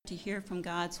to hear from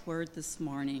God's word this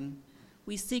morning,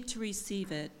 we seek to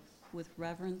receive it with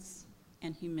reverence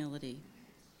and humility.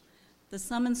 The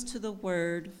summons to the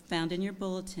word found in your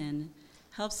bulletin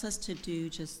helps us to do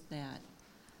just that.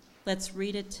 Let's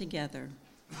read it together.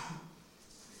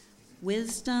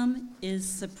 Wisdom is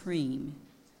supreme.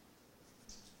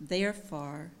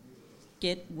 Therefore,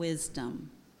 get wisdom.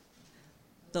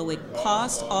 Though it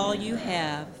cost all you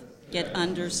have, get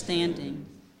understanding.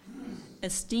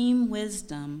 Esteem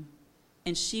wisdom,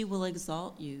 and she will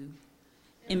exalt you.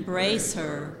 Embrace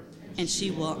her, and she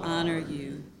will honor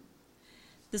you.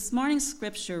 This morning's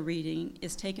scripture reading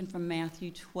is taken from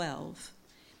Matthew 12.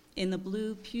 In the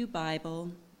Blue Pew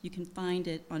Bible, you can find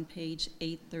it on page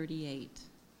 838.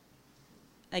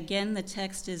 Again, the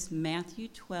text is Matthew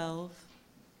 12,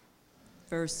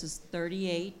 verses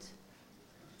 38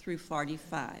 through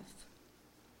 45.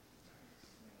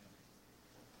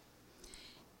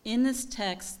 In this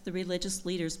text, the religious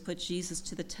leaders put Jesus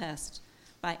to the test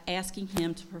by asking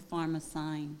him to perform a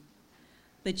sign.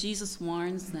 But Jesus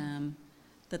warns them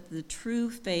that the true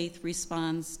faith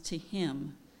responds to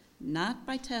him, not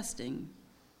by testing,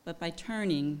 but by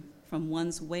turning from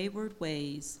one's wayward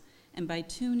ways and by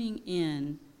tuning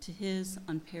in to his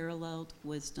unparalleled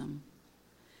wisdom.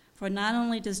 For not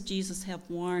only does Jesus have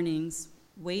warnings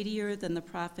weightier than the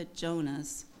prophet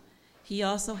Jonah's, he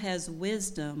also has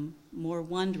wisdom more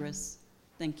wondrous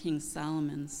than King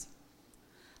Solomon's.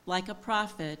 Like a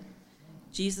prophet,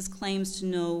 Jesus claims to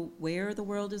know where the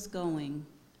world is going,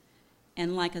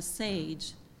 and like a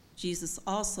sage, Jesus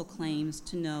also claims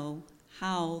to know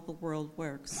how the world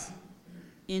works.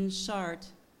 In short,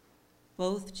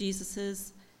 both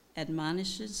Jesus's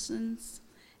admonitions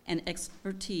and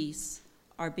expertise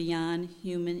are beyond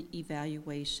human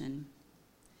evaluation.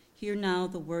 Hear now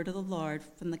the word of the Lord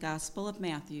from the Gospel of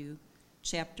Matthew,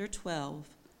 chapter 12,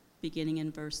 beginning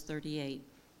in verse 38.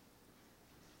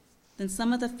 Then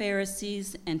some of the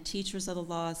Pharisees and teachers of the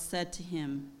law said to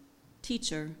him,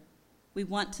 "Teacher, we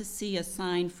want to see a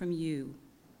sign from you."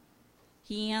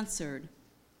 He answered,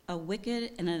 "A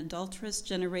wicked and adulterous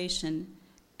generation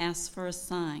asks for a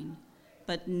sign,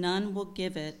 but none will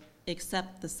give it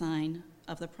except the sign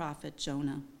of the prophet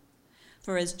Jonah.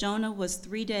 For as Jonah was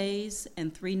 3 days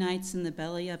and 3 nights in the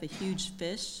belly of a huge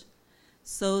fish,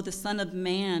 so the Son of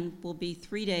Man will be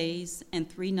 3 days and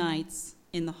 3 nights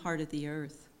in the heart of the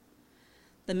earth.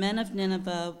 The men of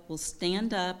Nineveh will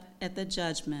stand up at the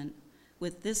judgment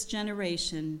with this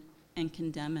generation and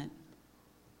condemn it.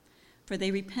 For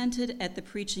they repented at the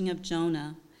preaching of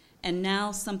Jonah, and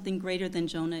now something greater than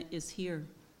Jonah is here.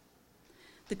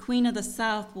 The queen of the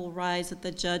south will rise at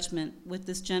the judgment with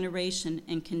this generation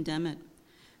and condemn it.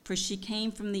 For she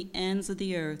came from the ends of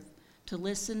the earth to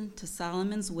listen to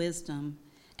Solomon's wisdom,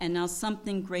 and now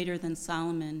something greater than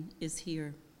Solomon is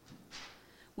here.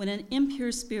 When an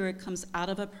impure spirit comes out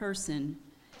of a person,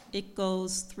 it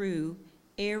goes through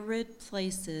arid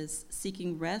places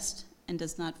seeking rest and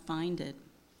does not find it.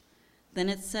 Then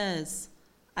it says,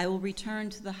 'I will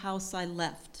return to the house I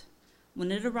left.'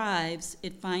 When it arrives,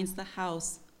 it finds the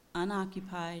house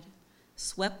unoccupied,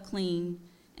 swept clean,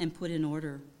 and put in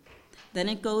order. Then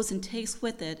it goes and takes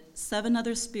with it 7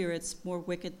 other spirits more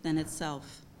wicked than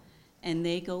itself, and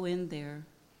they go in there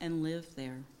and live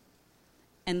there.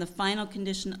 And the final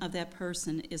condition of that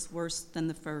person is worse than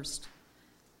the first.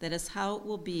 That is how it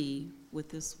will be with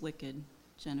this wicked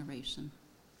generation."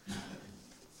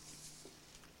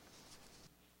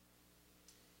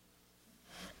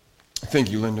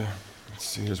 Thank you, Linda. Let's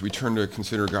see, as we turn to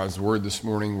consider God's word this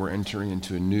morning, we're entering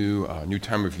into a new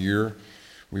time of year.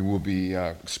 We will be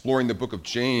exploring the book of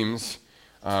James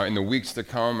in the weeks to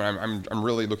come. And I'm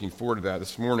really looking forward to that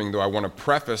this morning, though I want to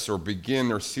preface or begin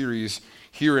our series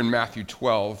here in Matthew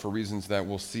 12 for reasons that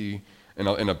we'll see in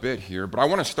a bit here. But I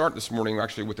want to start this morning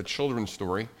actually with a children's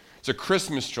story. It's a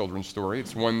Christmas children's story.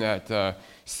 It's one that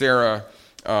Sarah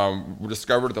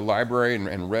discovered at the library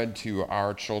and read to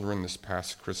our children this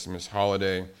past Christmas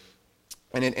holiday.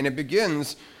 And it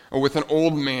begins with an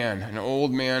old man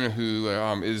who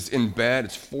is in bed.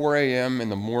 It's 4 a.m. in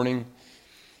the morning,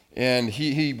 and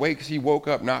he woke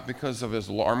up not because of his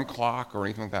alarm clock or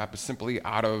anything like that, but simply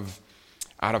out of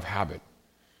habit.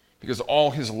 Because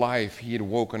all his life he had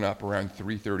woken up around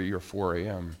 3:30 or 4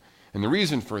 a.m. And the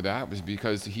reason for that was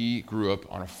because he grew up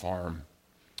on a farm,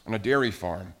 on a dairy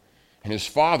farm. And his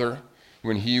father,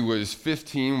 when he was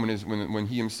 15, when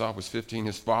he himself was 15,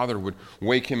 his father would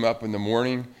wake him up in the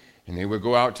morning, and they would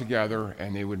go out together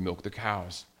and they would milk the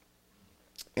cows.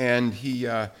 And he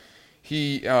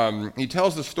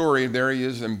tells the story. There he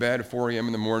is in bed at 4 a.m.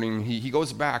 in the morning. He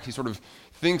goes back. He sort of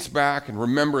thinks back and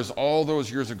remembers all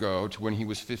those years ago to when he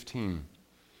was 15.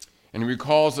 And he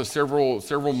recalls that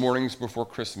several mornings before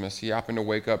Christmas, he happened to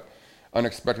wake up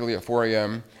unexpectedly at 4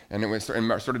 a.m. and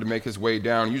started to make his way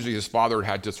down. Usually his father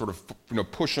had to sort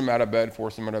of push him out of bed,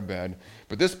 force him out of bed.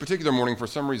 But this particular morning, for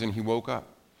some reason, he woke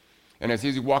up. And as he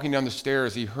was walking down the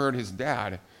stairs, he heard his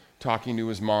dad talking to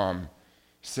his mom,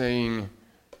 saying,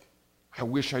 "I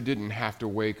wish I didn't have to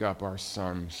wake up our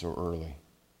son so early.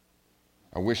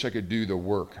 I wish I could do the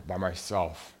work by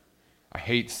myself. I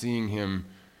hate seeing him,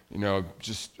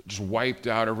 just wiped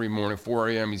out every morning. 4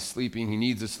 a.m. he's sleeping. He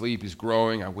needs to sleep. He's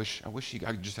growing. I wish I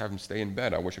could just have him stay in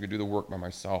bed. I wish I could do the work by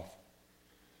myself."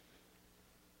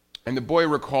 And the boy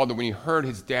recalled that when he heard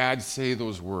his dad say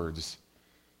those words,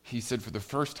 he said, "For the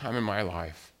first time in my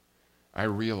life, I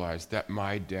realized that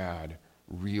my dad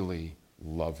really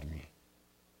loved me."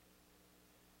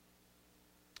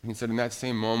 He said, in that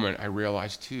same moment, I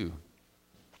realized too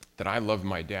that I loved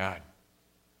my dad.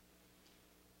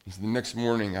 He said, the next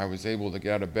morning I was able to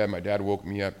get out of bed. My dad woke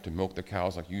me up to milk the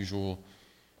cows like usual.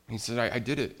 He said, I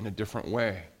did it in a different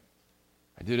way.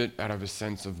 I did it out of a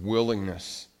sense of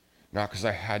willingness, not because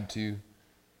I had to,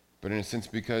 but in a sense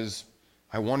because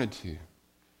I wanted to.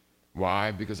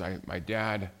 Why? Because my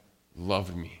dad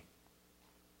loved me,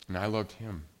 and I loved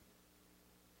him.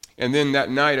 And then that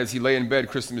night, as he lay in bed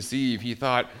Christmas Eve, he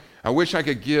thought, I wish I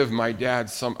could give my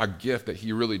dad a gift that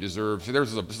he really deserved. So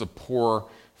this is a poor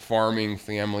farming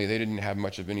family. They didn't have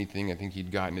much of anything. I think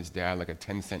he'd gotten his dad like a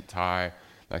 10-cent tie,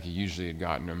 like he usually had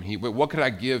gotten him. What could I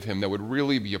give him that would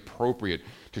really be appropriate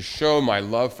to show my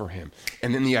love for him?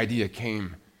 And then the idea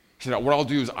came. He said, what I'll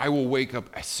do is I will wake up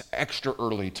extra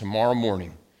early tomorrow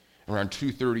morning, around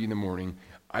 2:30 in the morning.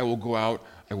 I will go out,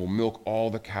 I will milk all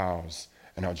the cows,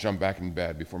 and I'll jump back in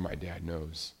bed before my dad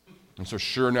knows. And so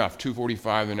sure enough,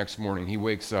 2:45 the next morning, he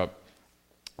wakes up,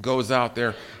 goes out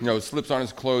there, slips on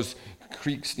his clothes,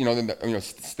 creaks,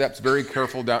 steps very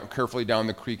carefully down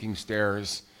the creaking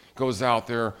stairs, goes out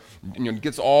there,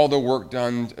 gets all the work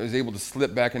done, is able to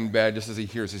slip back in bed just as he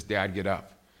hears his dad get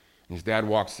up. And his dad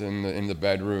walks in the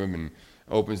bedroom and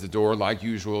opens the door like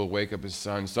usual, wake up his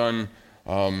son. Son,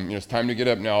 it's time to get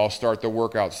up now. I'll start the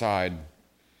work outside.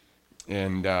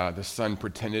 And the son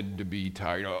pretended to be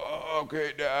tired. Oh,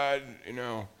 okay, Dad,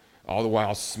 all the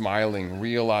while smiling,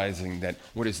 realizing that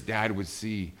what his dad would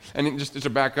see. And just to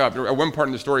back up, at one part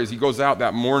in the story, as he goes out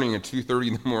that morning at 2:30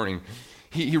 in the morning,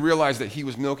 he realized that he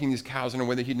was milking these cows in a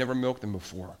way that he'd never milked them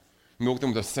before. Milked them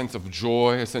with a sense of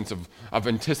joy, a sense of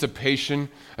anticipation,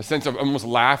 a sense of almost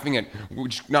laughing at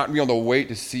not being able to wait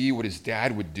to see what his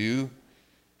dad would do.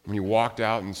 When he walked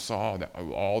out and saw that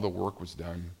all the work was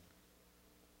done.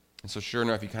 And so sure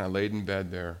enough, he kind of laid in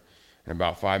bed there. And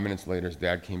about 5 minutes later, his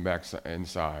dad came back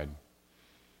inside.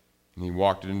 And he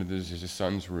walked into his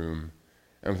son's room.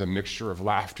 And with a mixture of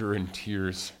laughter and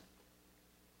tears,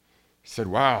 he said,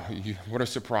 wow, what a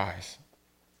surprise.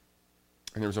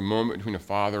 And there was a moment between a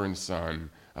father and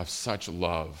son of such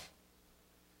love.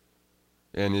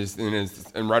 And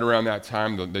right around that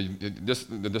time, this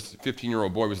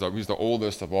 15-year-old boy was the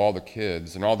oldest of all the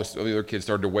kids. And all the other kids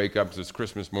started to wake up this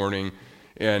Christmas morning.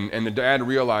 And the dad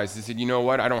realized, he said, you know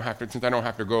what, since I don't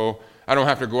have to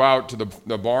go out to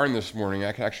the barn this morning,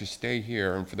 I can actually stay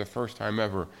here and for the first time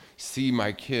ever see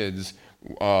my kids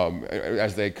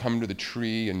as they come to the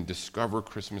tree and discover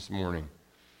Christmas morning.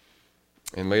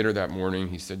 And later that morning,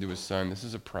 he said to his son, this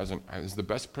is a present. This is the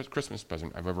best Christmas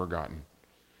present I've ever gotten.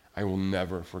 I will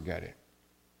never forget it.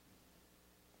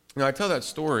 Now, I tell that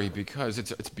story because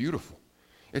it's beautiful.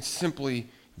 It's simply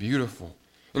beautiful.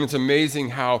 And it's amazing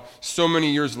how so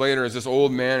many years later, as this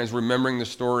old man is remembering the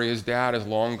story, his dad is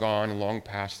long gone and long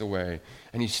passed away.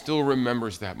 And he still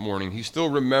remembers that morning. He still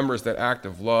remembers that act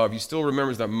of love. He still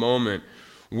remembers that moment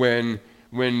when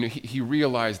he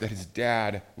realized that his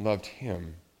dad loved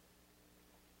him.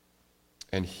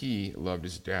 And he loved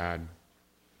his dad.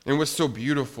 And what's so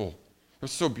beautiful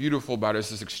about it is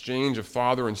this exchange of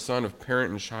father and son, of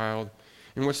parent and child.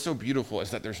 And what's so beautiful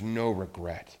is that there's no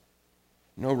regret.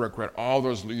 No regret. All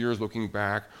those years looking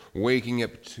back, waking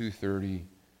up at 2:30,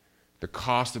 the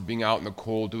cost of being out in the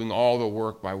cold, doing all the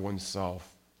work by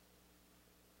oneself.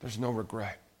 There's no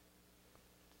regret.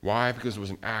 Why? Because it was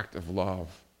an act of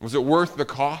love. Was it worth the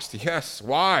cost? Yes.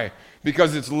 Why?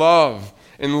 Because it's love.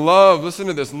 And love, listen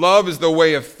to this, love is the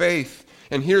way of faith.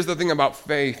 And here's the thing about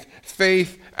faith.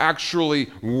 Faith actually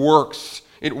works.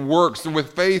 It works. And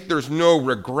with faith, there's no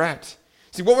regret.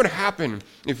 See, what would happen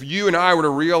if you and I were to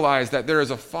realize that there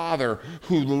is a Father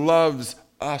who loves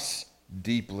us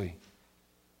deeply?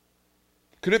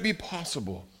 Could it be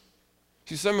possible?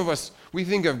 See, some of us, we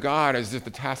think of God as if the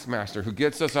taskmaster who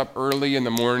gets us up early in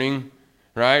the morning,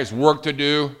 right? It's work to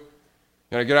do. You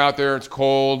gotta get out there, it's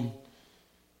cold.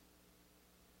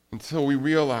 until we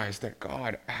realize that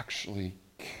God actually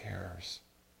cares.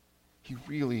 He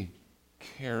really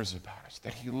cares about us,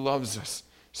 that he loves us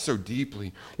so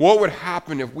deeply. What would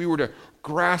happen if we were to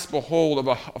grasp a hold of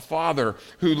a Father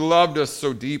who loved us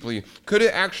so deeply? Could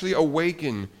it actually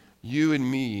awaken you and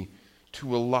me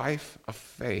to a life of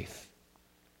faith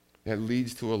that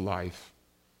leads to a life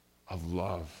of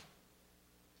love,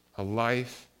 a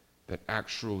life that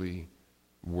actually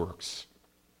works?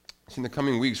 In the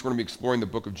coming weeks, we're going to be exploring the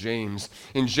book of James.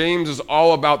 And James is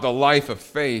all about the life of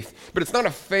faith. But it's not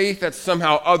a faith that's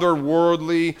somehow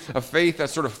otherworldly, a faith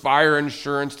that's sort of fire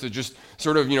insurance to just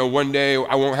sort of, one day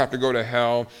I won't have to go to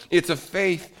hell. It's a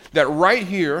faith that right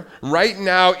here, right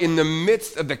now, in the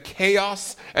midst of the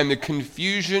chaos and the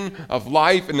confusion of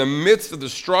life, in the midst of the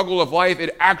struggle of life,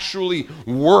 it actually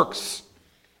works.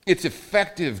 It's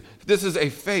effective. This is a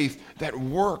faith that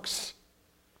works.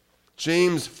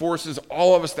 James forces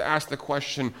all of us to ask the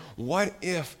question, what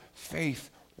if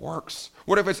faith works?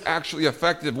 What if it's actually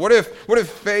effective? What if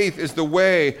faith is the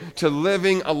way to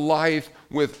living a life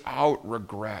without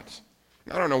regret?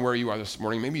 I don't know where you are this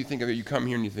morning. Maybe you think of it, you come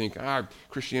here and you think,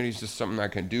 Christianity is just something I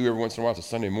can do every once in a while. It's a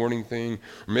Sunday morning thing.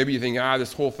 Or maybe you think,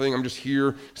 this whole thing, I'm just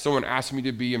here. Someone asked me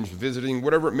to be. I'm just visiting.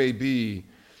 Whatever it may be,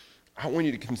 I want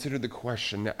you to consider the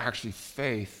question that actually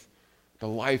faith, the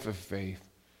life of faith,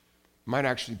 might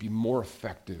actually be more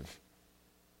effective,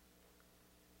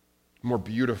 more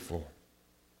beautiful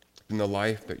than the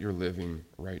life that you're living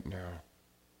right now.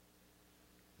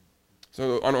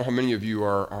 So I don't know how many of you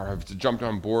have jumped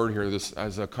on board here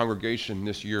as a congregation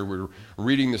this year. We're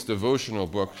reading this devotional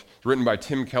book written by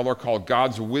Tim Keller called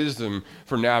God's Wisdom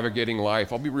for Navigating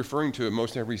Life. I'll be referring to it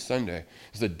most every Sunday.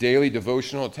 It's a daily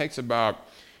devotional. It takes about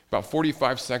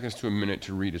 45 seconds to a minute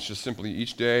to read. It's just simply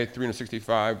each day,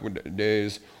 365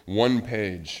 days, one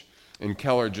page. And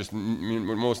Keller just,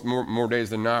 more days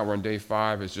than not, we're on day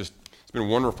 5. It's been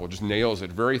wonderful. It just nails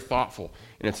it. Very thoughtful.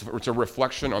 And it's a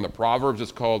reflection on the Proverbs.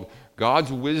 It's called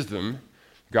God's Wisdom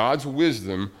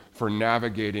for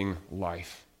Navigating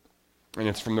Life. And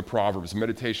it's from the Proverbs,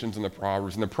 Meditations in the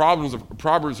Proverbs. And the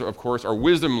Proverbs, of course, are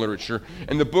wisdom literature.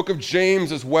 And the book of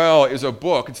James as well is a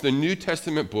book. It's the New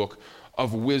Testament book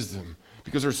of wisdom,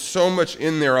 because there's so much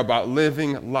in there about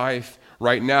living life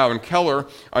right now. And Keller,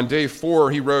 on day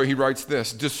 4, he writes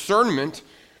this: discernment,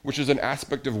 which is an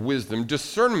aspect of wisdom,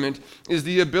 discernment is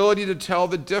the ability to tell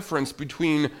the difference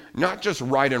between not just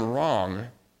right and wrong,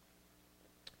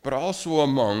 but also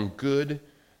among good,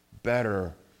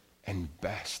 better, and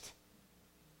best.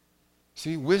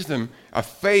 See, wisdom, a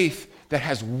faith that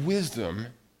has wisdom,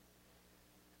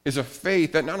 is a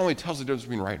faith that not only tells the difference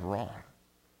between right and wrong,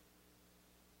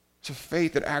 it's a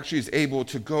faith that actually is able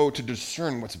to go to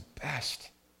discern what's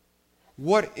best.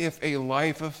 What if a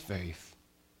life of faith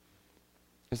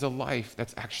is a life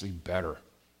that's actually better?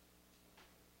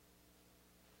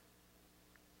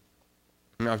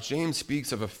 Now, if James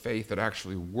speaks of a faith that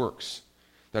actually works,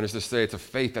 that is to say, it's a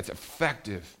faith that's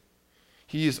effective,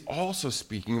 he is also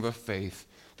speaking of a faith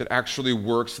that actually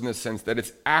works in the sense that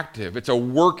it's active. It's a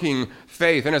working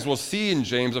faith. And as we'll see in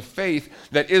James, a faith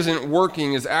that isn't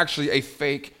working is actually a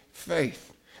fake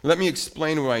faith. Let me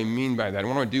explain what I mean by that. What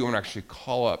I'm going to do, I'm going to actually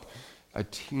call up a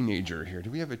teenager here.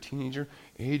 Do we have a teenager?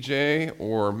 AJ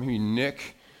or maybe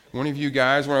Nick? One of you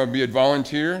guys want to be a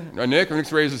volunteer?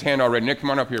 Nick's raised his hand already. Nick, come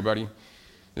on up here, buddy.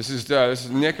 This is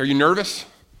Nick. Are you nervous?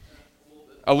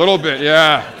 A little bit,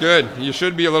 yeah. Good. You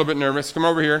should be a little bit nervous. Come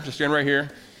over here. Just stand right here.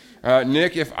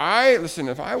 Nick, if I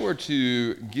were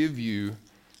to give you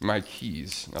my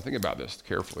keys, now think about this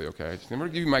carefully, okay? I'm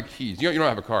going to give you my keys. You don't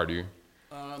have a car, do you?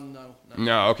 No.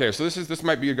 No, okay, so this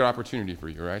might be a good opportunity for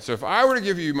you, right? So if I were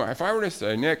to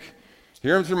say, Nick, I'm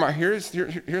going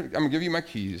to give you my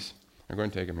keys. I'm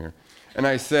going to take them here. And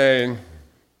I say,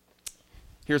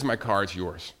 here's my car, it's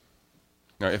yours.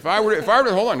 Now, if I were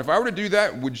to do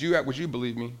that, would you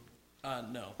believe me?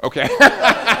 No. Okay.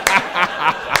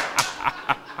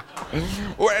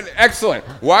 Well, excellent.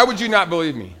 Why would you not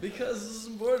believe me? Because this is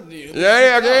important to you.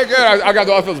 Yeah, okay, good. I got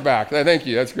the offense back. Thank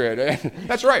you. That's great.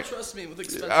 That's right. Trust me with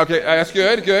expensive. Okay, that's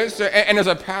good. So, and as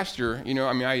a pastor,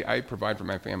 I provide for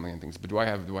my family and things, but do I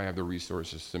have the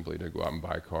resources simply to go out and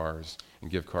buy cars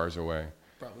and give cars away?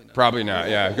 Probably not. Probably not.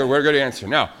 Yeah, good answer.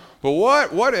 Now, but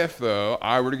what if though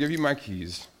I were to give you my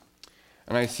keys,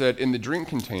 and I said in the drink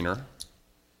container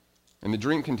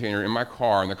in my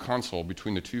car in the console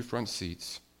between the 2 front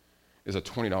seats is a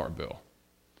 $20 bill.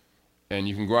 And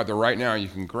you can go out there right now and you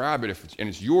can grab it and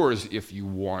it's yours if you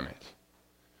want it.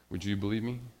 Would you believe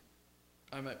me?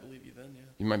 I might believe you then, yeah.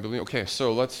 You might believe. Okay,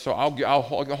 so I'll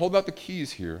hold out the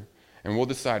keys here and we'll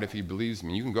decide if he believes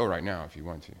me. You can go right now if you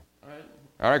want to. All right.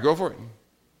 All right, go for it.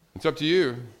 It's up to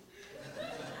you.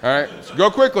 All right, so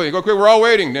go quickly. We're all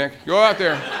waiting, Nick. Go out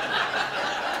there.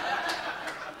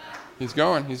 He's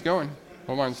going.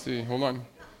 Hold on, Steve. Hold on.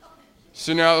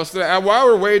 So now, while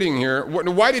we're waiting here,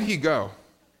 why did he go?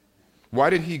 Why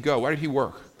did he go? Why did he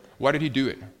work? Why did he do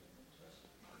it?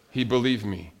 He believed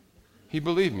me. He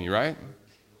believed me, right?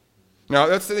 Now,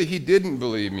 let's say that he didn't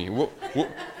believe me.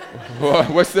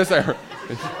 What's this? He's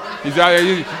out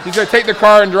there. He's going to take the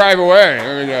car and drive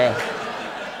away.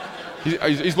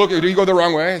 He's looking. Did he go the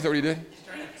wrong way? Is that what he did?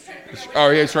 Oh,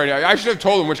 yeah, that's right. I should have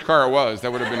told him which car it was.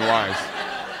 That would have been wise.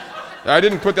 I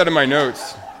didn't put that in my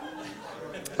notes.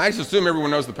 I just assume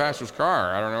everyone knows the pastor's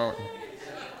car. I don't know.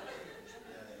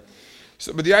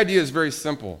 But the idea is very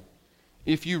simple.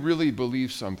 If you really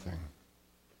believe something,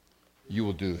 you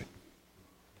will do it.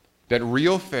 That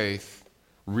real faith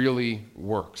really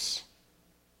works.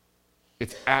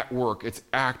 It's at work. It's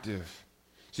active.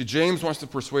 See, James wants to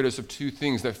persuade us of two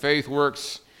things. That faith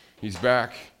works. He's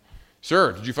back.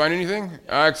 Sir, did you find anything?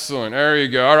 Excellent. There you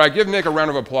go. All right, give Nick a round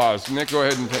of applause. Nick, go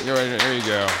ahead and go ahead. There you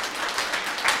go.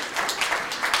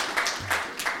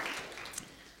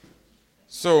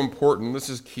 So important. This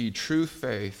is key. True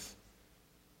faith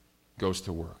goes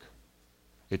to work.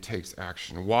 It takes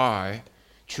action. Why?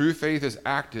 True faith is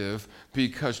active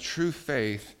because true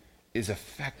faith is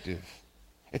effective.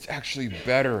 It's actually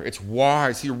better. It's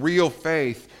wise. See, real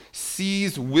faith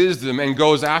sees wisdom and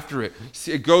goes after it.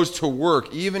 See, it goes to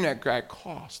work, even at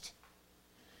cost.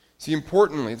 See,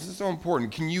 importantly, this is so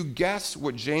important. Can you guess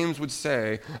what James would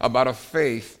say about a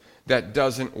faith that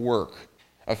doesn't work?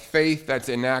 A faith that's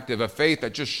inactive, a faith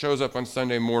that just shows up on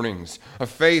Sunday mornings, a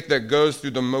faith that goes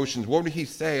through the motions. What would he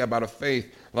say about a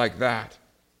faith like that?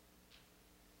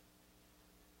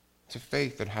 It's a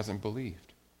faith that hasn't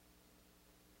believed.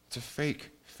 It's a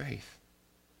fake faith.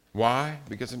 Why?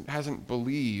 Because it hasn't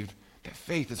believed that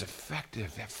faith is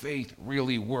effective, that faith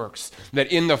really works,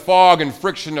 that in the fog and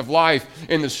friction of life,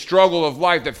 in the struggle of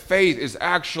life, that faith is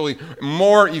actually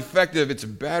more effective, it's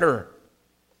better.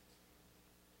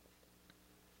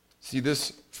 See,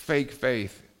 this fake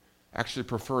faith actually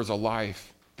prefers a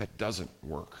life that doesn't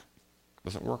work.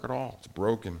 Doesn't work at all. It's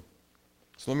broken.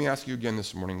 So let me ask you again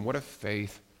this morning, what if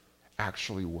faith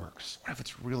actually works? What if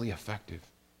it's really effective?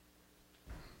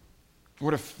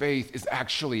 What if faith is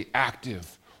actually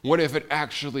active? What if it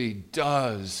actually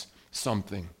does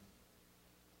something?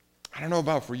 I don't know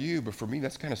about for you, but for me,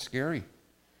 that's kind of scary. It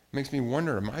makes me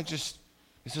wonder, is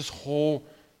this whole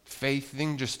faith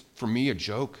thing just, for me, a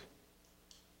joke?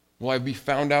 Will I be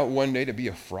found out one day to be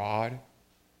a fraud?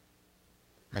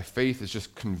 My faith is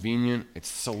just convenient. It's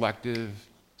selective.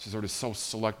 It's a sort of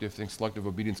self-selective thing, selective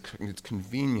obedience. It's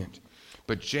convenient.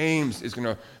 But James is going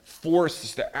to force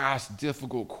us to ask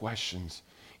difficult questions.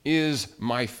 Is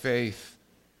my faith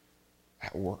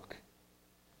at work?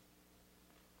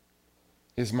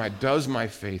 Does my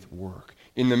faith work?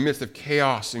 In the midst of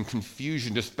chaos and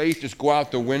confusion, does faith just go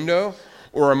out the window?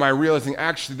 Or am I realizing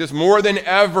actually this more than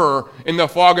ever in the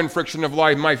fog and friction of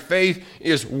life, my faith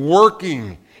is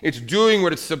working. It's doing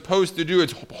what it's supposed to do.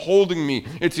 It's holding me.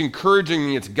 It's encouraging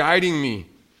me. It's guiding me.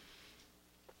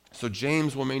 So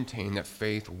James will maintain that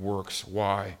faith works.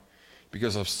 Why?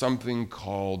 Because of something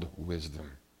called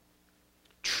wisdom.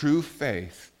 True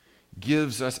faith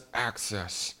gives us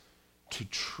access to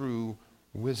true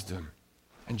wisdom.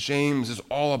 And James is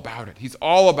all about it. He's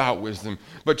all about wisdom.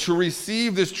 But to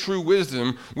receive this true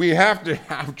wisdom, we have to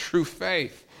have true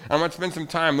faith. I'm going to spend some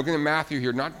time looking at Matthew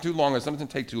here, not too long. It doesn't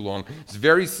take too long. It's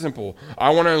very simple.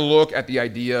 I want to look at the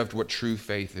idea of what true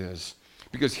faith is.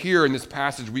 Because here in this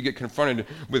passage, we get confronted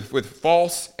with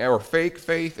false or fake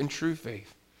faith and true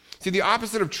faith. See, the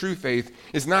opposite of true faith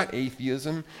is not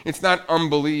atheism. It's not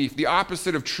unbelief. The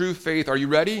opposite of true faith, are you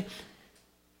ready?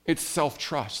 It's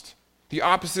self-trust. The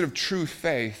opposite of true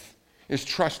faith is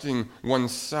trusting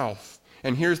oneself.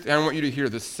 And I want you to hear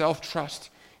this. Self-trust,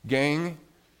 gang,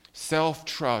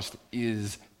 self-trust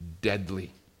is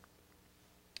deadly.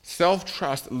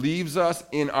 Self-trust leaves us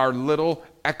in our little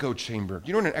echo chamber. Do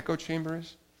you know what an echo chamber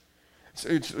is?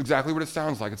 It's exactly what it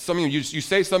sounds like. It's something you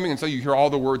say something until you hear all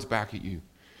the words back at you.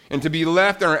 And to be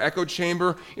left in our echo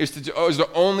chamber is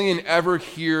to only and ever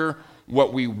hear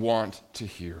what we want to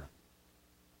hear.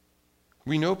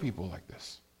 We know people like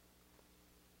this.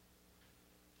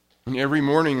 And every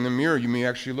morning in the mirror, you may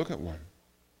actually look at one.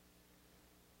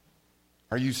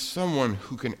 Are you someone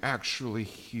who can actually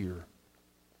hear?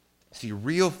 See,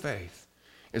 real faith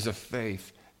is a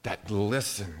faith that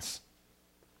listens.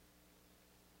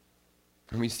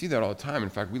 And we see that all the time. In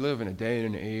fact, we live in a day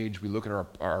and an age, we look at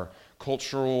our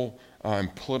cultural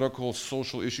and political,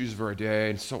 social issues of our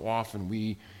day, and so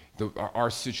often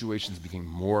our situations become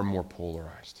more and more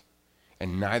polarized.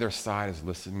 and neither side is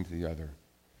listening to the other.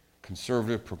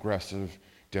 Conservative, progressive,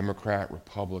 Democrat,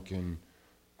 Republican,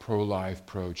 pro-life,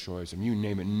 pro-choice, and you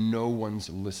name it, no one's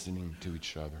listening to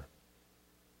each other.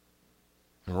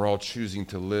 And we're all choosing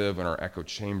to live in our echo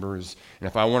chambers. And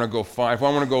if I want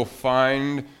to go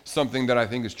find something that I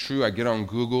think is true, I get on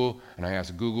Google and I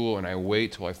ask Google and I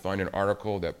wait till I find an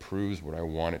article that proves what I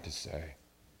want it to say,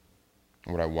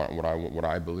 what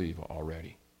I believe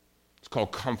already. It's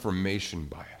called confirmation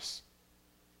bias.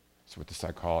 That's what the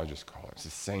psychologists call it. It's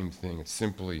the same thing. It's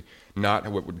simply not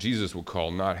what Jesus would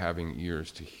call not having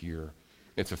ears to hear.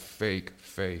 It's a fake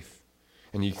faith.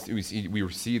 And we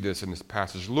see this in this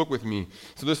passage. Look with me.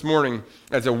 So this morning,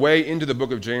 as a way into the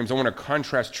book of James, I want to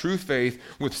contrast true faith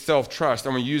with self-trust.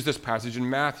 I'm going to use this passage in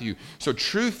Matthew. So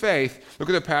true faith, look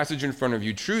at the passage in front of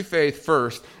you. True faith,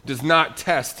 first, does not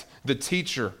test the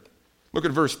teacher. Look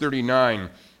at verse 39.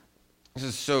 This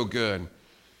is so good.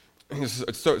 I'm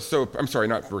sorry,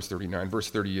 not verse 39, verse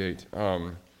 38.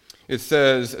 It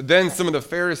says, then some of the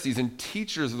Pharisees and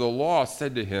teachers of the law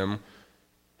said to him,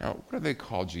 now, what do they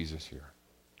call Jesus here?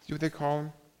 See what they call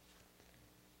him?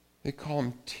 They call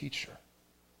him teacher.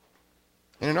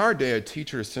 And in our day, a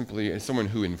teacher is simply someone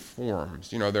who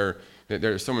informs. You know,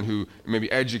 they're someone who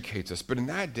maybe educates us. But in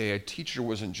that day, a teacher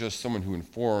wasn't just someone who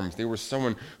informs. They were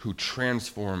someone who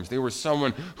transforms. They were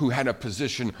someone who had a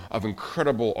position of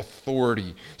incredible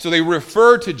authority. So they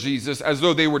referred to Jesus as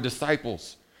though they were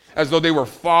disciples, as though they were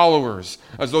followers,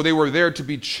 as though they were there to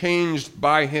be changed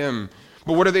by him.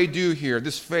 But what do they do here?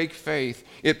 This fake faith,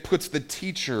 it puts the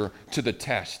teacher to the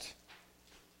test.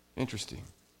 Interesting.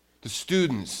 The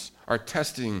students are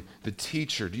testing the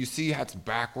teacher. Do you see how it's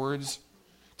backwards?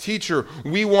 Teacher,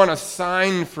 we want a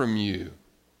sign from you.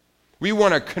 We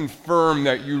want to confirm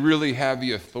that you really have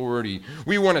the authority.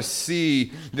 We want to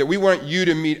see that we want you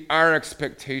to meet our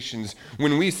expectations.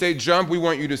 When we say jump, we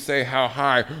want you to say how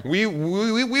high. We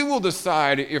will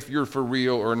decide if you're for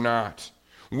real or not.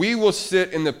 We will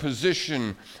sit in the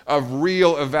position of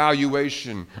real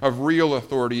evaluation, of real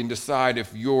authority, and decide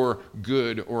if you're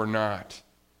good or not.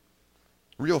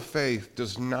 Real faith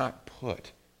does not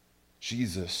put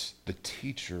Jesus, the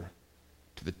teacher,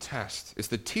 to the test. It's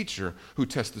the teacher who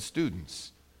tests the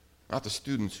students, not the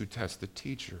students who test the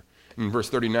teacher. In verse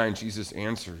 39, Jesus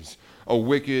answers, a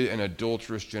wicked and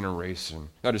adulterous generation,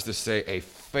 that is to say, a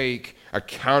fake, a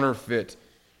counterfeit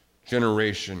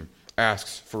generation,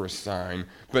 asks for a sign,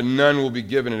 but none will be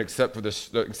given it except for the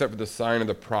sign of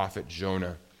the prophet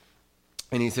Jonah.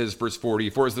 And he says, verse 40,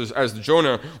 for as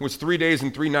Jonah was 3 days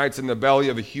and 3 nights in the belly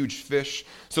of a huge fish,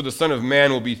 so the Son of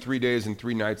Man will be 3 days and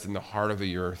 3 nights in the heart of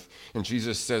the earth. And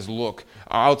Jesus says, look,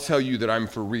 I'll tell you that I'm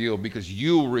for real because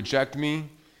you will reject me,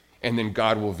 and then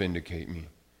God will vindicate me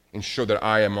and show that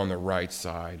I am on the right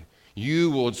side.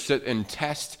 You will sit and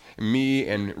test me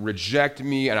and reject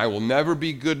me, and I will never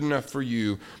be good enough for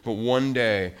you, but one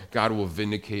day God will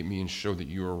vindicate me and show that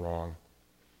you are wrong.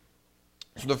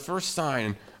 So the first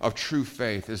sign of true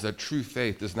faith is that true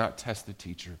faith does not test the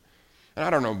teacher. And I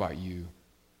don't know about you,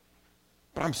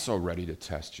 but I'm so ready to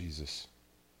test Jesus.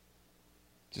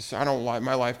 I don't like,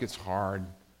 my life gets hard.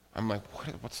 I'm like,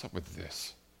 what's up with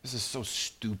this? This is so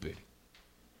stupid.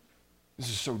 This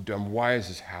is so dumb. Why is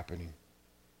this happening?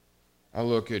 I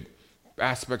look at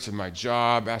aspects of my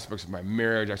job, aspects of my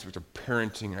marriage, aspects of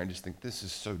parenting, and I just think, this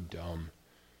is so dumb.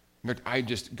 In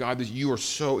fact, God, you are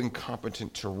so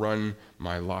incompetent to run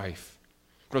my life.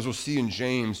 But as we'll see in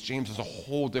James has a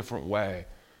whole different way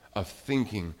of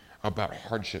thinking about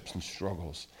hardships and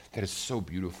struggles that is so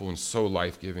beautiful and so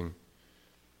life-giving.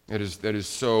 That is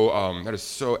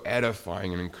so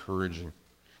edifying and encouraging.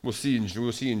 We'll see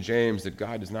in James that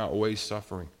God is not always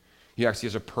suffering. He actually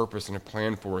has a purpose and a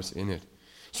plan for us in it.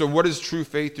 So what does true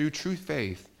faith do? True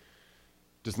faith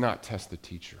does not test the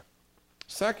teacher.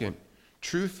 Second,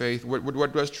 true faith,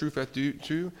 what does true faith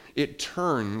do? It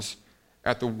turns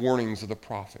at the warnings of the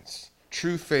prophets.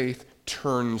 True faith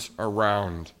turns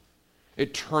around.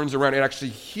 It turns around. It actually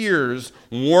hears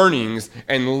warnings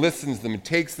and listens to them. It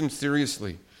takes them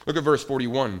seriously. Look at verse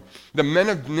 41. The men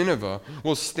of Nineveh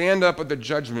will stand up at the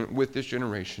judgment with this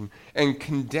generation and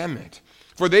condemn it.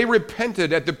 For they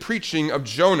repented at the preaching of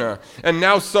Jonah, and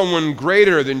now someone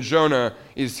greater than Jonah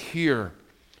is here.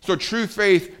 So true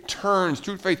faith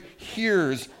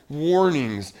hears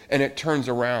warnings, and it turns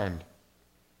around.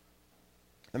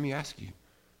 Let me ask you,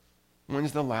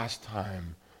 when's the last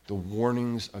time the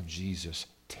warnings of Jesus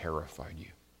terrified you?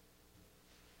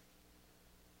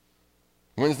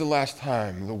 When's the last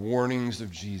time the warnings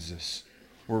of Jesus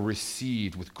were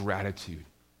received with gratitude?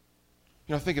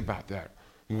 You know, think about that.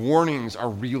 Warnings are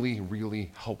really,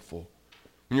 really helpful.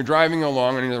 When you're driving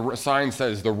along and a sign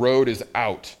says the road is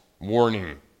out,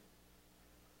 warning.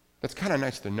 That's kind of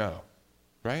nice to know,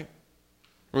 right?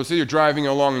 Or say you're driving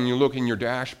along and you look in your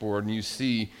dashboard and you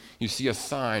see a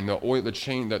sign, the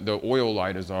oil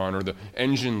light is on or the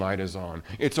engine light is on.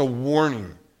 It's a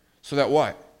warning so that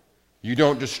what? You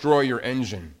don't destroy your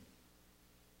engine.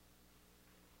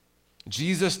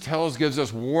 Jesus gives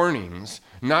us warnings,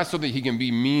 not so that he can be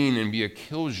mean and be a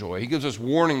killjoy. He gives us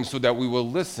warnings so that we will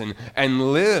listen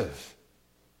and live.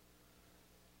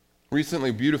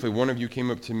 Recently, beautifully, one of you came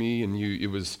up to me and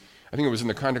I think it was in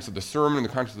the context of the sermon, in the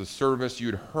context of the service, you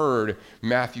had heard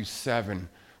Matthew 7,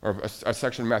 or a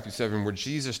section of Matthew 7 where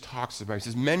Jesus talks about, he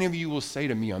says, many of you will say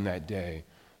to me on that day,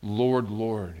 Lord,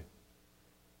 Lord,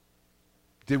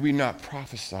 did we not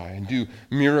prophesy and do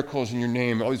miracles in your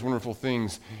name, all these wonderful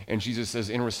things? And Jesus says,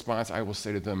 in response, I will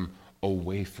say to them,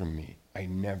 away from me, I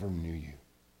never knew you.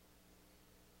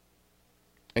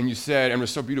 And you said, and it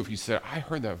was so beautiful, you said, I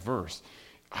heard that verse.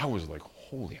 I was like,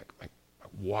 holy,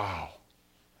 wow.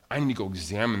 I need to go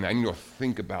examine that. I need to go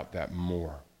think about that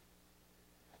more.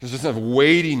 There's this sense of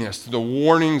weightiness to the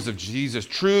warnings of Jesus.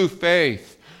 True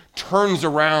faith turns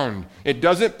around. It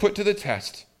doesn't put to the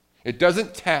test. It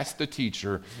doesn't test the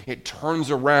teacher. It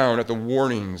turns around at the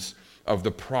warnings of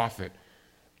the prophet,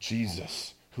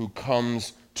 Jesus, who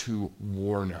comes to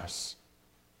warn us.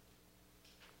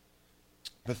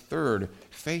 The third,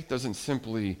 faith doesn't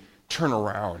simply turn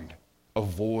around,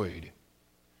 avoid.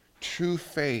 True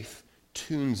faith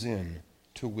tunes in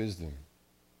to wisdom.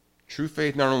 True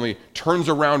faith not only turns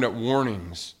around at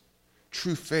warnings,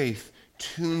 true faith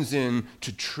tunes in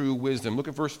to true wisdom. Look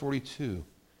at verse 42.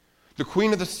 The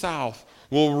queen of the south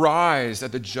will rise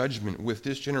at the judgment with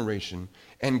this generation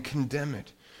and condemn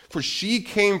it. For she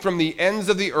came from the ends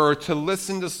of the earth to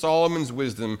listen to Solomon's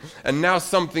wisdom, and now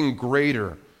something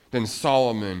greater than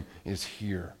Solomon is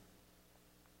here.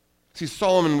 See,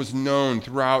 Solomon was known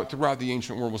throughout the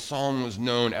ancient world. Solomon was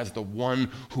known as the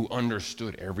one who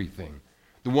understood everything,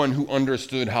 the one who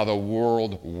understood how the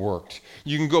world worked.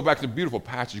 You can go back to the beautiful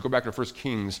passage. You go back to 1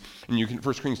 Kings, and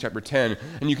 1 Kings chapter 10,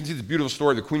 and you can see this beautiful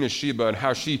story of the Queen of Sheba and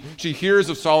how she hears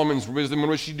of Solomon's wisdom. And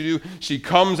what does she do? She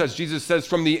comes, as Jesus says,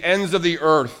 from the ends of the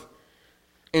earth.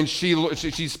 And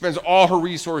she spends all her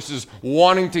resources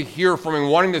wanting to hear from him,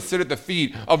 wanting to sit at the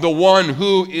feet of the one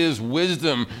who is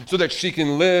wisdom, so that she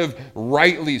can live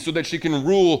rightly, so that she can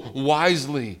rule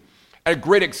wisely. At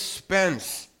great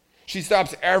expense, she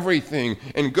stops everything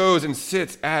and goes and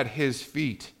sits at his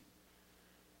feet.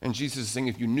 And Jesus is saying,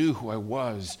 if you knew who I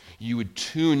was, you would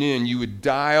tune in, you would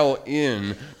dial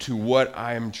in to what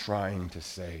I am trying to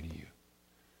say to you.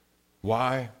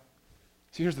 Why?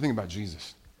 See, here's the thing about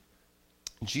Jesus.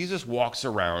 Jesus walks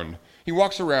around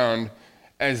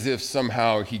as if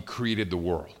somehow he created the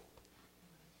world.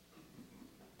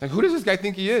 Like, who does this guy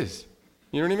think he is?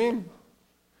 You know what I mean?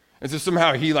 As if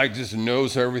somehow he just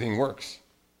knows how everything works.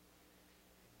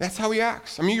 That's how he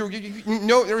acts. I mean,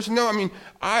 when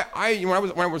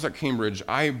I was at Cambridge,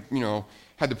 I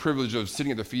had the privilege of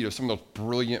sitting at the feet of some of those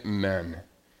brilliant men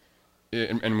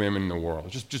and women in the world,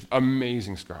 just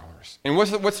amazing scholars. And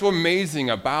what's so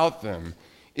amazing about them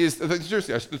is,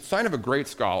 seriously, the sign of a great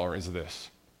scholar is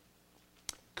this: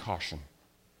 caution.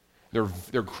 They're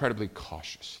incredibly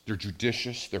cautious. They're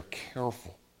judicious. They're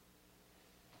careful.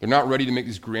 They're not ready to make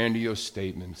these grandiose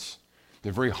statements.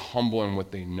 They're very humble in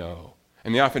what they know,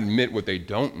 and they often admit what they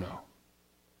don't know.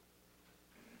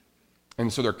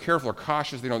 And so they're careful, they're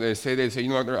cautious. They say,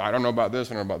 I don't know about this,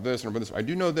 I don't know about this, I don't know about this. I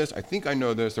do know this, I think I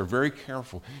know this. They're very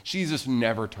careful. Jesus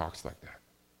never talks like that.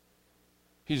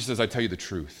 He just says, I tell you the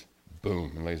truth.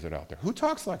 Boom, and lays it out there. Who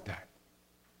talks like that?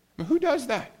 I mean, who does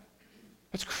that?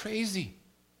 That's crazy.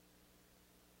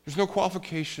 There's no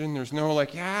qualification. There's no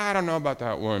I don't know about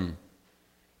that one.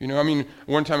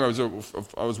 One time I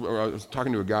was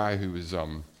talking to a guy who was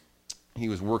he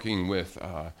was working with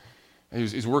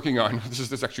he's working on this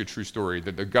is actually a true story.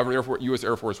 The government U.S.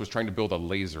 Air Force was trying to build a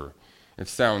laser. It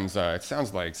sounds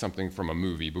like something from a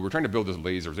movie, but we're trying to build this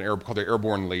laser. It's called the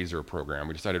Airborne Laser Program.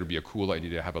 We decided it would be a cool idea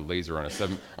to have a laser on a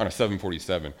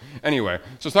 747. Anyway, so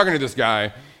I was talking to this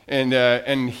guy,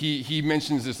 and he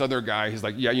mentions this other guy. He's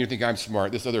like, yeah, you think I'm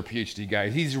smart? This other PhD guy,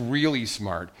 he's really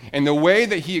smart. And the way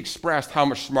that he expressed how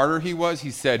much smarter he was,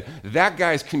 he said, that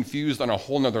guy's confused on a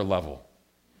whole nother level.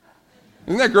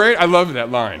 Isn't that great? I love that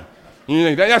line. And you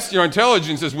think that's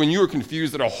intelligence is when you are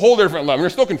confused at a whole different level. You're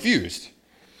still confused,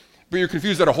 but you're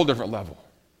confused at a whole different level.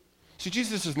 See,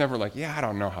 Jesus is never like, yeah, I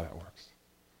don't know how that works.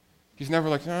 He's never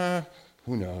like,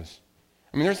 who knows?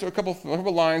 I mean, there's a couple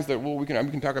lines that we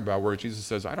can talk about where Jesus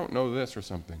says, I don't know this or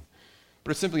something.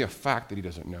 But it's simply a fact that he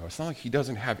doesn't know. It's not like he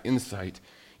doesn't have insight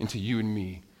into you and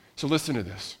me. So listen to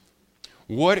this.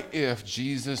 What if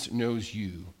Jesus knows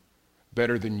you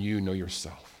better than you know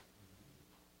yourself.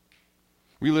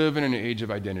 We live in an age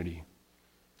of identity.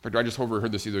 In fact, I just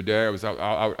overheard this the other day. I was out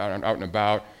and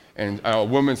about, and a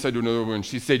woman said to another woman,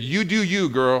 she said, "You do you,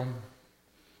 girl."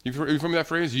 You remember that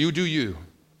phrase? You do you.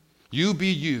 You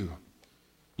be you.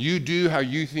 You do how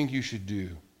you think you should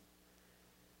do.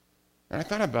 And I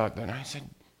thought about that, and I said,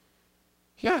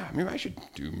 yeah, I mean, I should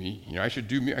do me. I should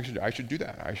do me. I should do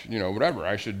that. I should, whatever.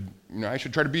 I should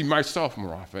try to be myself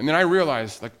more often. And then I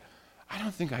realized, I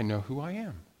don't think I know who I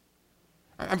am.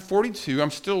 I'm 42.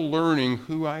 I'm still learning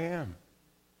who I am.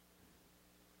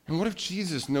 And what if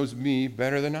Jesus knows me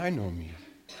better than I know me?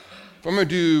 If I'm going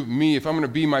to do me, if I'm going to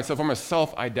be myself, I'm going to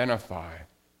self-identify.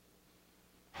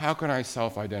 How can I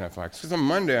self-identify? Because on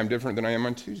Monday, I'm different than I am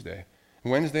on Tuesday.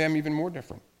 Wednesday, I'm even more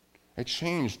different. I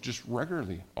change just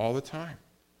regularly, all the time.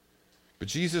 But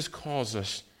Jesus calls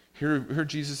us, here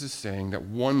Jesus is saying that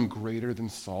one greater than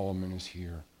Solomon is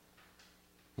here.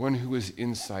 One who has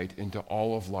insight into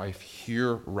all of life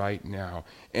here right now.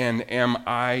 And am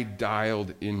I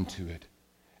dialed into it?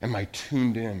 Am I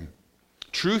tuned in?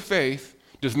 True faith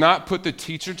does not put the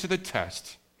teacher to the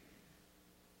test.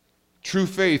 True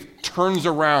faith turns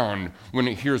around when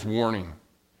it hears warning.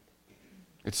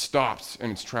 It stops in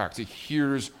its tracks. It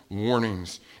hears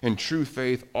warnings. And true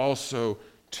faith also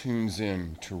tunes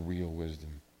in to real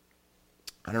wisdom.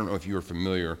 I don't know if you are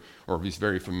familiar, or at least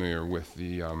very familiar, with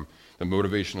the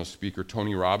motivational speaker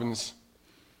Tony Robbins.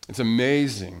 It's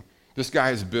amazing. This guy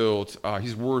has built,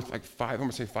 he's worth I'm going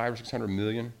to say 500 or 600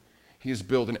 million. He has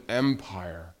built an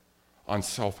empire on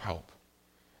self-help.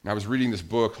 And I was reading this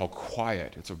book called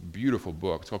Quiet. It's a beautiful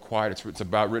book. It's called Quiet. It's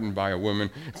written by a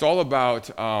woman. It's all about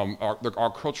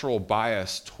our cultural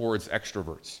bias towards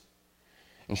extroverts.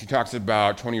 And she talks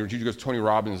about Tony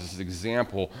Robbins as an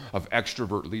example of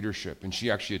extrovert leadership. And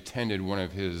she actually attended one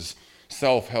of his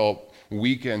self-help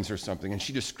weekends or something. And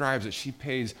she describes that she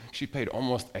paid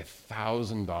almost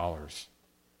 $1,000.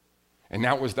 And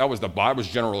that was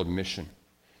general admission.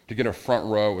 To get a front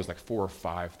row was like $4,000 or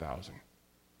 $5,000.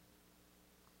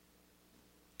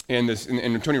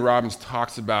 And Tony Robbins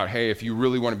talks about, hey, if you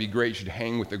really want to be great, you should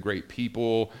hang with the great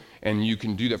people, and you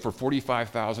can do that for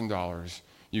 $45,000.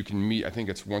 You can meet, I think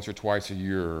it's once or twice a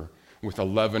year, with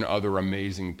 11 other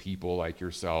amazing people like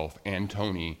yourself and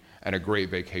Tony at a great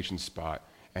vacation spot,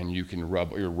 and you can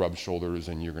rub shoulders,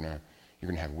 and you're gonna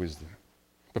have wisdom.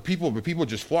 But people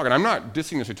just flock. And I'm not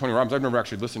dissing this with Tony Robbins. I've never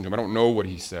actually listened to him. I don't know what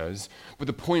he says. But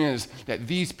the point is that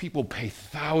these people pay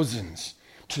thousands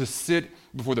to sit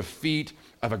before the feet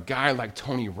of a guy like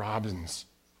Tony Robbins.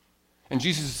 And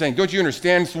Jesus is saying, don't you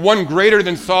understand? One greater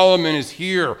than Solomon is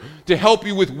here to help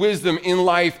you with wisdom in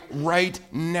life right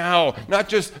now, not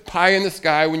just pie in the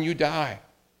sky when you die.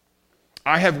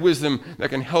 I have wisdom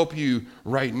that can help you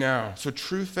right now. So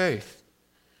true faith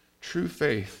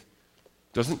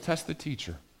doesn't test the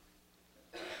teacher.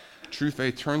 True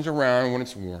faith turns around when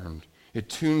it's warned. It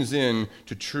tunes in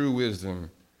to true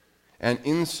wisdom, and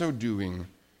in so doing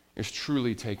is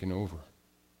truly taken over.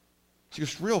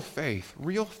 Because real faith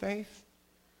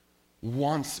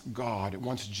wants God, it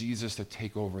wants Jesus to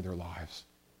take over their lives.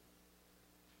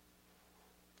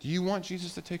 Do you want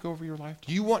Jesus to take over your life?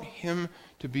 Do you want him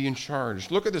to be in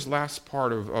charge? Look at this last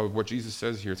part of what Jesus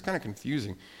says here. It's kind of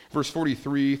confusing. Verse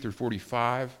 43 through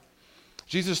 45.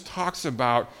 Jesus talks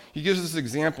about, he gives us this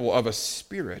example of a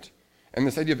spirit and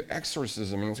this idea of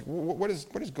exorcism. And it's like, what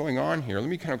is going on here? Let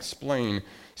me kind of explain.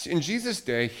 See, in Jesus'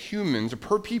 day, humans,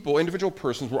 or individual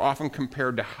persons, were often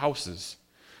compared to houses.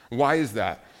 Why is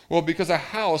that? Well, because a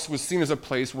house was seen as a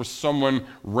place where someone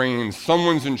reigns,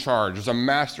 someone's in charge, there's a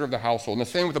master of the household. And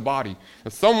the same with the body.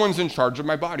 If someone's in charge of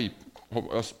my body,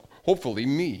 hopefully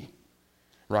me.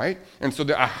 Right? And so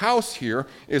a house here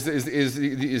is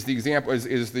the example,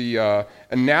 is the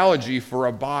analogy for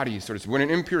a body. So when an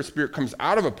impure spirit comes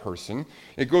out of a person,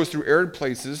 it goes through arid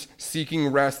places seeking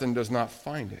rest and does not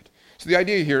find it. So the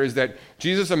idea here is that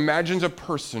Jesus imagines a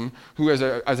person who has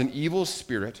an evil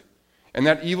spirit, and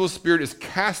that evil spirit is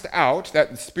cast out,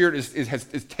 that spirit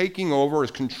is taking over,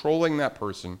 is controlling that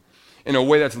person in a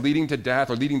way that's leading to death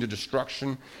or leading to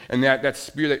destruction, and that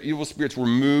evil spirit's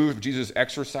removed. Jesus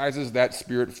exorcises that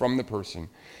spirit from the person.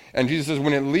 And Jesus says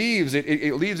when it leaves,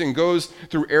 it leaves and goes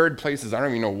through arid places. I don't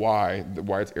even know why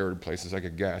it's arid places. I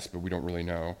could guess, but we don't really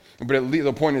know. But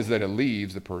the point is that it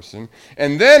leaves the person.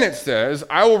 And then it says,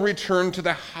 I will return to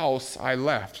the house I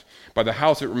left. By the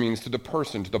house, it means to the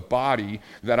person, to the body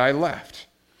that I left.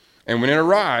 And when it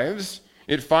arrives,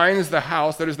 it finds the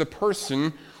house, that is the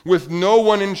person, with no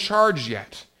one in charge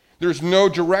yet. There's no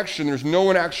direction. There's no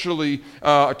one actually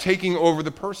taking over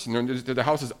the person. The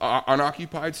house is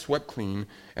unoccupied, swept clean,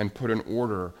 and put in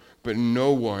order but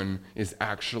no one is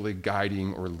actually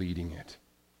guiding or leading it.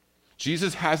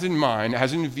 Jesus has in mind,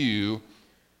 has in view,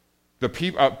 the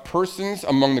persons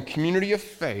among the community of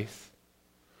faith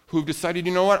who've decided,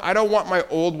 you know what, I don't want my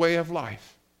old way of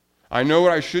life. I know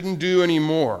what I shouldn't do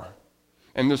anymore.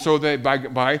 And so they,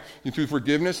 through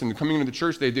forgiveness and coming into the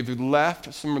church, they've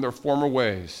left some of their former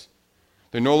ways.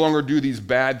 They no longer do these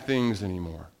bad things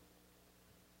anymore.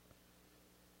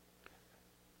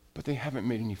 But they haven't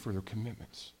made any further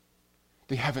commitments.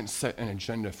 They haven't set an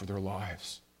agenda for their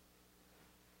lives.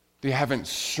 They haven't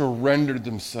surrendered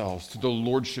themselves to the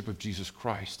lordship of Jesus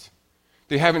Christ.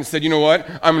 They haven't said, you know what,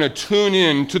 I'm going to tune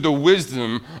in to the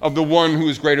wisdom of the one who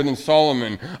is greater than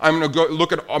Solomon. I'm going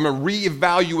to I'm going to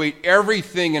reevaluate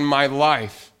everything in my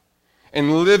life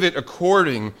and live it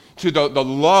according to the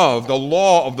law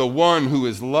of the one who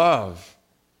is love.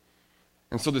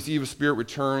 And so this evil spirit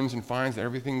returns and finds that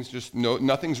everything's just,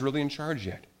 nothing's really in charge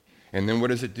yet. And then what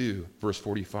does it do? Verse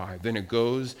 45, then it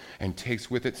goes and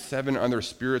takes with it 7 other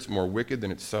spirits more wicked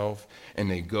than itself, and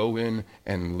they go in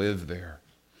and live there.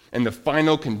 And the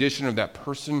final condition of that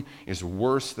person is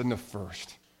worse than the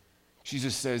first.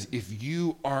 Jesus says, if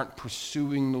you aren't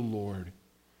pursuing the Lord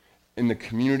in the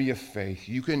community of faith,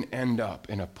 you can end up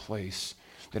in a place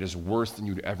that is worse than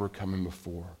you'd ever come in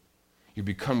before. You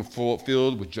become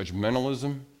filled with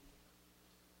judgmentalism,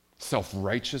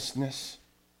 self-righteousness,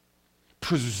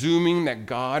 presuming that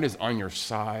God is on your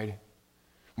side,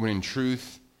 when in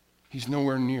truth, he's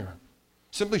nowhere near.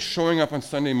 Simply showing up on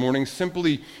Sunday morning,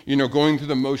 simply, going through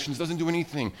the motions doesn't do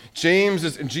anything. James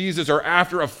and Jesus are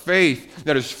after a faith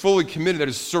that is fully committed, that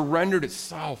has surrendered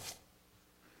itself,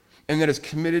 and that is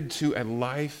committed to a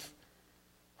life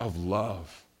of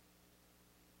love.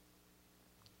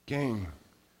 Gang,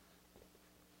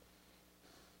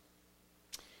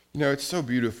 it's so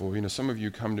beautiful. Some of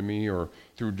you come to me or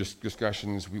through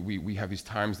discussions, we have these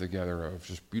times together of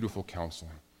just beautiful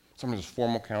counseling. Sometimes it's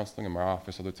formal counseling in my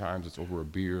office, other times it's over a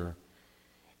beer.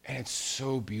 And it's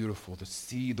so beautiful to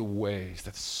see the ways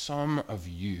that some of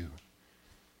you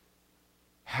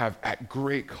have, at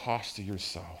great cost to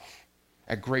yourself,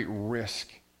 at great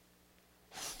risk,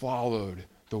 followed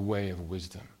the way of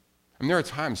wisdom. And there are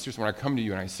times, seriously, when I come to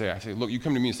you and I say, look, you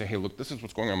come to me and say, hey, look, this is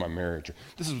what's going on in my marriage, or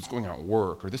this is what's going on at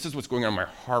work, or this is what's going on in my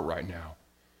heart right now.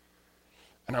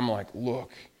 And I'm like,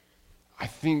 look, I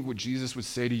think what Jesus would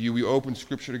say to you, we open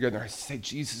Scripture together, and I say,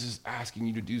 Jesus is asking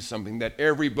you to do something that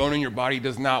every bone in your body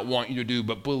does not want you to do,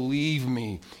 but believe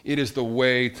me, it is the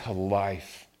way to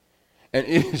life. And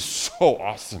it is so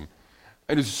awesome.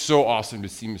 It is so awesome to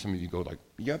see some of you go like,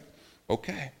 yep,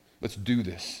 okay, let's do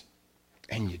this.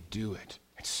 And you do it.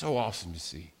 It's so awesome to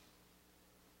see.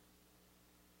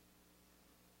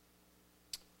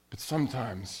 But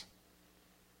sometimes,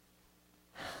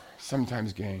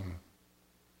 gang,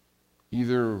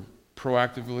 either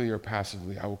proactively or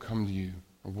passively, I will come to you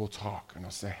or we'll talk and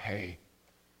I'll say, hey,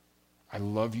 I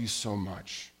love you so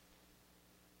much.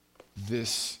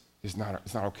 This is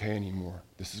it's not okay anymore.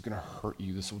 This is going to hurt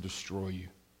you. This will destroy you.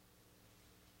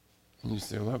 And you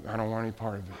say, look, I don't want any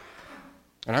part of it.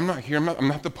 And I'm not here, I'm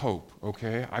not the Pope,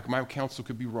 okay? My counsel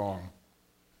could be wrong.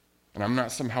 And I'm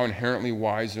not somehow inherently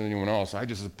wiser than anyone else. I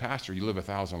just, as a pastor, you live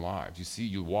 1,000 lives.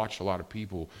 You watch a lot of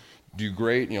people do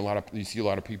great, and you see a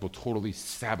lot of people totally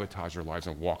sabotage their lives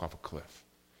and walk off a cliff.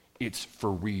 It's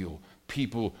for real.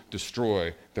 People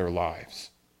destroy their lives.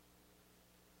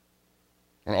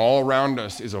 And all around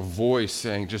us is a voice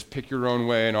saying, just pick your own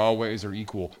way and all ways are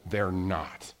equal. They're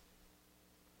not.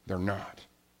 They're not.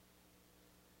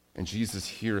 And Jesus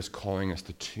here is calling us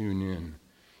to tune in.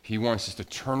 He wants us to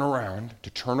turn around, to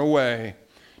turn away,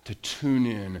 to tune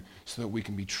in so that we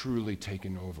can be truly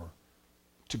taken over.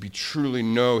 To be truly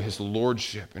know his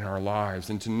lordship in our lives.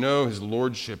 And to know his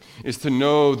lordship is to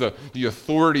know the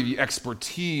authority, the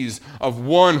expertise of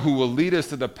one who will lead us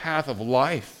to the path of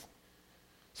life.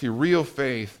 See, real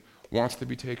faith wants to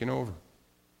be taken over.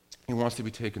 He wants to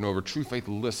be taken over. True faith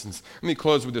listens. Let me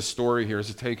close with this story here. This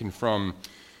is taken from,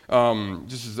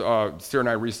 Sarah and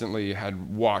I recently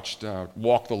had watched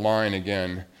Walk the Line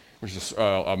Again, which is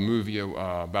a movie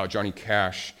about Johnny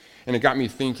Cash. And it got me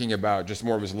thinking about just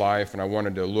more of his life, and I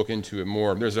wanted to look into it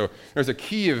more. There's a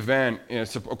key event,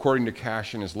 according to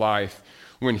Cash, in his life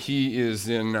when he is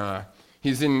in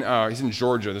he's in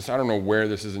Georgia. I don't know where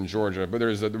this is in Georgia, but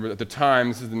at the time,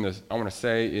 this is in the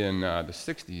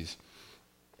 60s,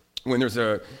 when there's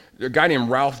a guy named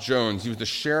Ralph Jones. He was the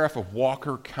sheriff of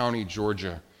Walker County,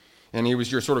 Georgia. And he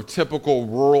was your sort of typical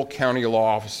rural county law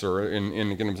officer in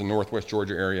again, it was the Northwest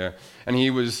Georgia area. And he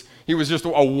was just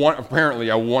apparently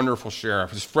a wonderful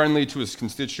sheriff. He was friendly to his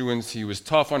constituents. He was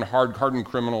tough on hardened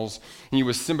criminals. He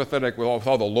was sympathetic with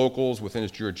all the locals within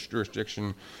his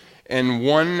jurisdiction. And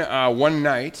one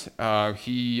night,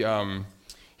 he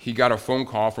got a phone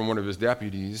call from one of his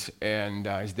deputies, and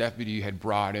his deputy had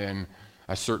brought in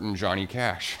a certain Johnny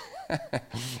Cash.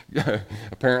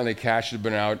 Apparently, Cash had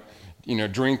been out,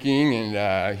 drinking,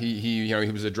 and he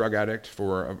was a drug addict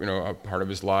for a part of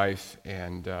his life,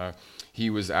 and he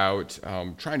was out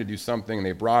trying to do something, and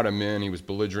they brought him in. He was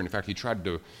belligerent. In fact, he tried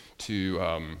to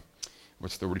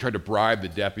what's the word? He tried to bribe the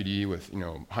deputy with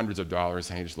hundreds of dollars,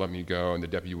 saying, "Hey, just let me go," and the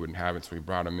deputy wouldn't have it, so he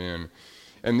brought him in.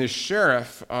 And this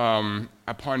sheriff,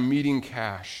 upon meeting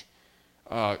Cash,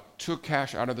 took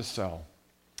Cash out of the cell,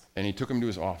 and he took him to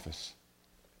his office.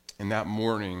 And that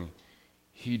morning,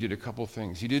 he did a couple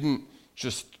things. He didn't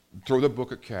just throw the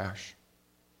book at Cash.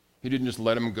 He didn't just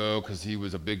let him go because he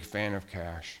was a big fan of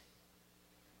Cash,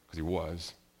 because he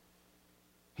was.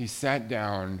 He sat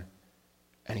down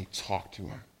and he talked to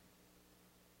him.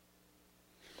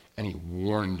 And he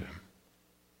warned him.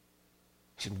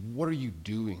 He said, "What are you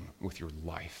doing with your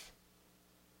life?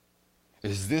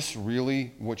 Is this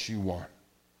really what you want?"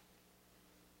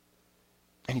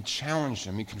 And he challenged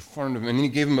him, he confronted him, and then he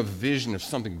gave him a vision of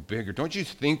something bigger. Don't you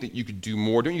think that you could do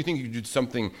more? Don't you think you could do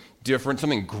something different,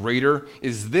 something greater?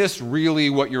 Is this really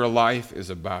what your life is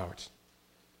about?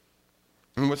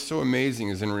 And what's so amazing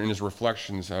is in his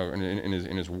reflections,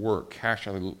 in his work, Cash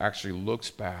actually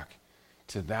looks back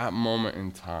to that moment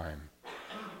in time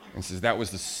and says, that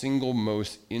was the single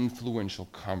most influential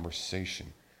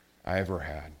conversation I ever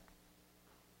had.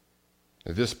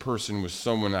 This person was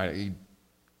someone he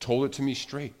told it to me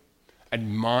straight,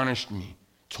 admonished me,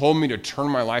 told me to turn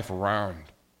my life around,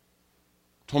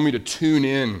 told me to tune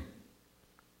in.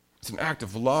 It's an act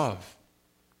of love.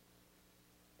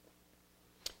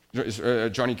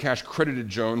 Johnny Cash credited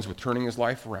Jones with turning his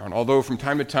life around. Although from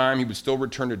time to time he would still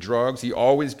return to drugs, he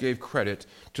always gave credit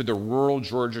to the rural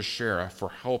Georgia sheriff for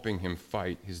helping him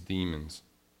fight his demons.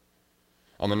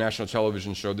 On the national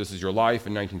television show This Is Your Life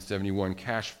in 1971,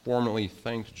 Cash formally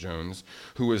thanked Jones,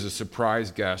 who was a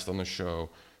surprise guest on the show,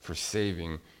 for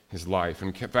saving his life.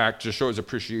 In fact, to show his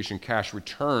appreciation, Cash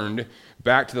returned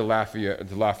back to the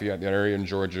Lafayette area in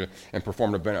Georgia and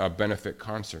performed a benefit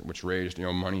concert, which raised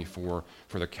money for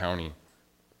the county.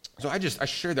 So I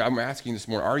share that. I'm asking this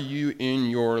morning, are you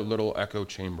in your little echo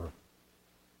chamber?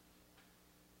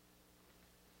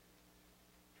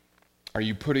 Are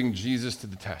you putting Jesus to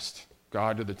the test?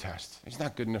 God to the test. He's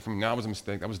not good enough for me. That was a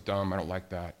mistake. That was dumb. I don't like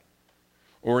that.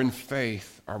 Or in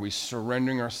faith, are we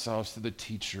surrendering ourselves to the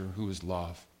teacher who is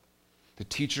love? The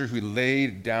teacher who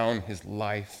laid down his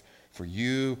life for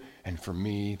you and for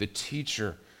me. The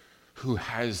teacher who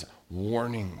has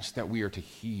warnings that we are to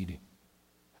heed.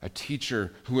 A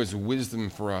teacher who has wisdom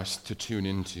for us to tune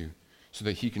into so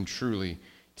that he can truly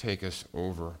take us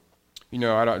over.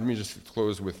 Let me just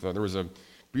close with, there was a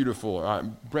beautiful,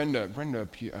 Brenda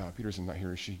Peterson's not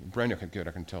here, is she? Brenda, okay, good,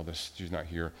 I can tell this, she's not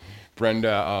here.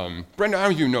 Brenda, I don't know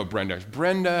if you know Brenda.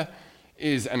 Brenda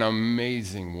is an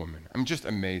amazing woman. just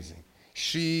amazing.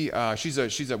 She's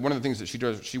one of the things that she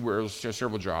does, she has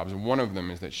several jobs, and one of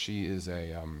them is that she is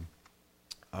a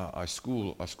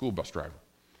school bus driver.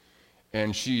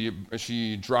 And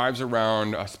she drives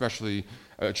around, especially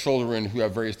children who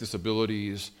have various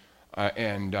disabilities,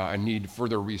 and need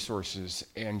further resources.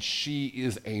 And she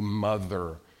is a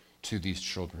mother to these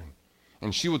children.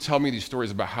 And she will tell me these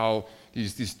stories about how a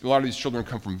lot of these children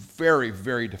come from very,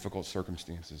 very difficult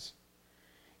circumstances.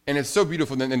 And it's so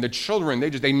beautiful. And the children,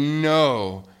 they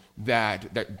know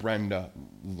that Brenda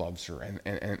loves her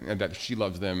and that she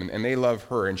loves them and they love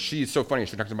her. And she's so funny.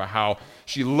 She talks about how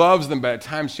she loves them, but at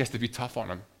times she has to be tough on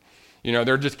them.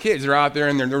 They're just kids. They're out there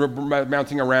and they're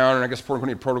bouncing around. And I guess according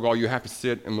to protocol, you have to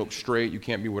sit and look straight. You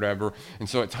can't be whatever. And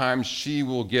so at times she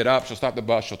will get up. She'll stop the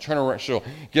bus. She'll turn around. She'll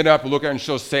get up and look at it and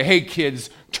she'll say, "Hey, kids,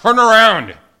 turn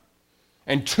around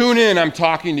and tune in. I'm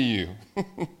talking to you."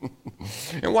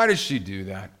 And why does she do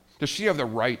that? Does she have the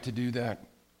right to do that?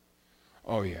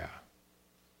 Oh, yeah.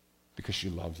 Because she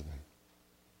loves them.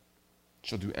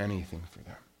 She'll do anything for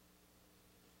them.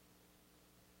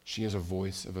 She has a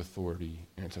voice of authority,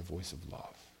 and it's a voice of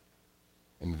love.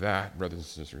 And that, brothers and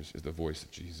sisters, is the voice of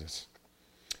Jesus.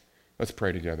 Let's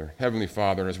pray together. Heavenly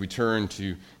Father, as we turn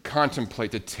to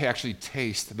contemplate, to actually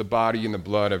taste the body and the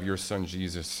blood of your Son,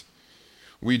 Jesus,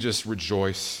 we just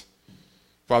rejoice.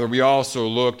 Father, we also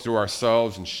look to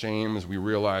ourselves in shame as we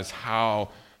realize how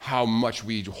much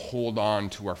we hold on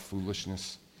to our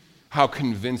foolishness, how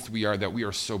convinced we are that we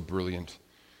are so brilliant.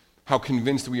 how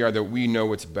convinced we are that we know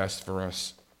what's best for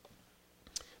us.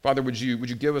 Father, would you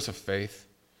give us a faith?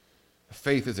 A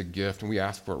faith is a gift, and we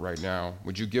ask for it right now.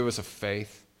 Would you give us a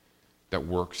faith that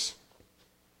works?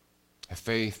 A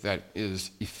faith that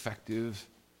is effective,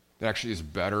 that actually is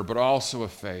better, but also a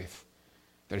faith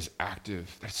that is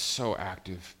active, that's so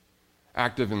active.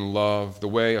 Active in love, the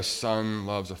way a son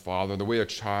loves a father, the way a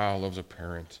child loves a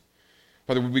parent.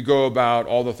 Father, would we go about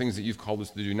all the things that you've called us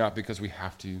to do, not because we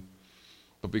have to,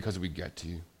 but because we get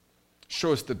to.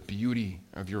 Show us the beauty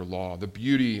of your law, the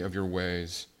beauty of your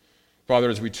ways. Father,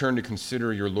 as we turn to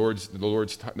consider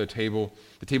the table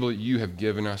that you have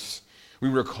given us, we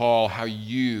recall how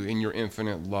you, in your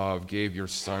infinite love, gave your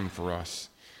Son for us,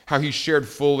 how he shared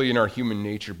fully in our human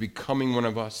nature, becoming one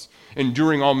of us,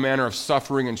 enduring all manner of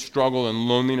suffering and struggle and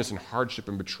loneliness and hardship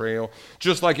and betrayal,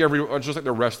 just like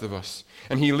the rest of us.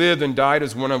 And he lived and died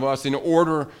as one of us in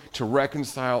order to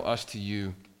reconcile us to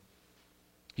you.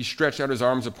 He stretched out his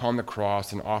arms upon the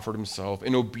cross and offered himself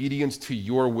in obedience to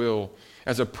your will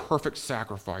as a perfect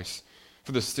sacrifice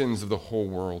for the sins of the whole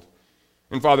world.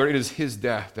 And Father, it is his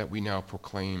death that we now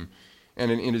proclaim, and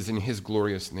it is in his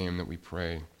glorious name that we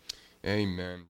pray. Amen.